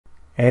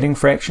Adding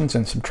fractions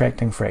and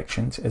subtracting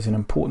fractions is an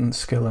important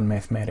skill in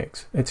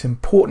mathematics. It's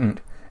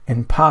important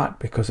in part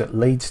because it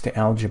leads to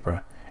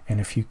algebra, and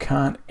if you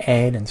can't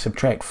add and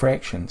subtract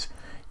fractions,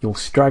 you'll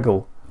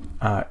struggle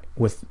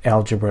with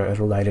algebra at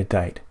a later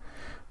date.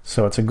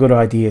 So it's a good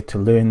idea to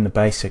learn the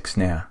basics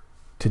now.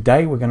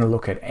 Today we're going to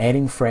look at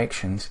adding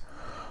fractions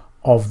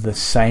of the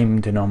same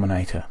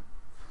denominator.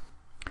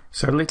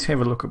 So let's have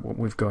a look at what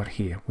we've got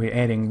here. We're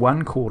adding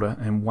 1/4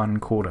 and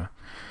 1/4.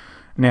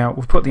 Now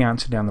we've put the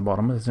answer down the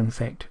bottom. It's in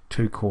fact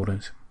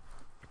 2/4.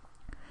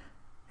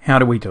 How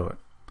do we do it?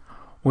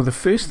 Well, the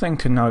first thing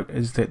to note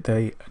is that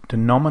the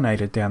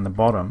denominator down the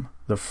bottom,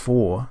 the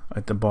 4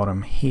 at the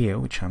bottom here,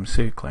 which I'm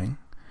circling,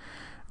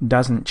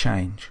 doesn't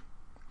change.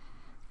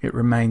 It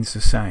remains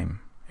the same.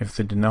 If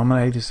the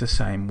denominator is the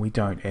same, we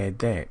don't add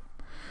that.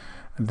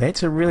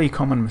 That's a really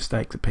common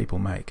mistake that people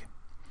make.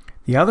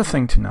 The other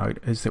thing to note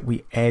is that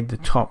we add the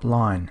top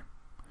line,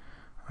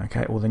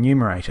 okay, or the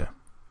numerator,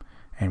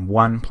 and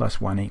 1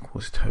 plus 1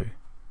 equals 2.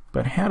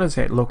 But how does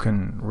that look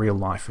in real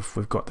life if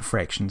we've got the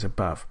fractions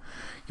above?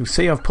 You'll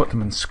see I've put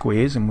them in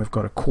squares and we've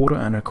got 1/4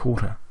 and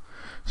 1/4.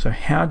 So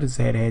how does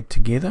that add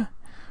together?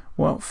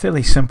 Well,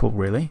 fairly simple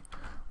really.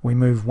 We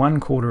move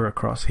 1/4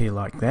 across here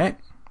like that,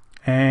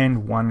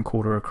 and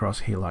 1/4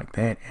 across here like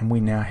that, and we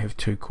now have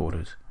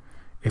 2/4.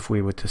 If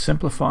we were to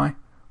simplify,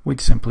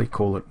 we'd simply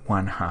call it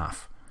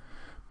 1/2.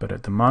 But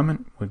at the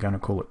moment, we're going to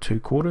call it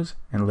 2/4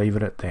 and leave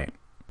it at that.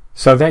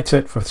 So that's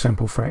it for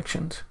simple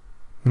fractions.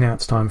 Now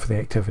it's time for the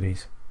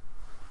activities.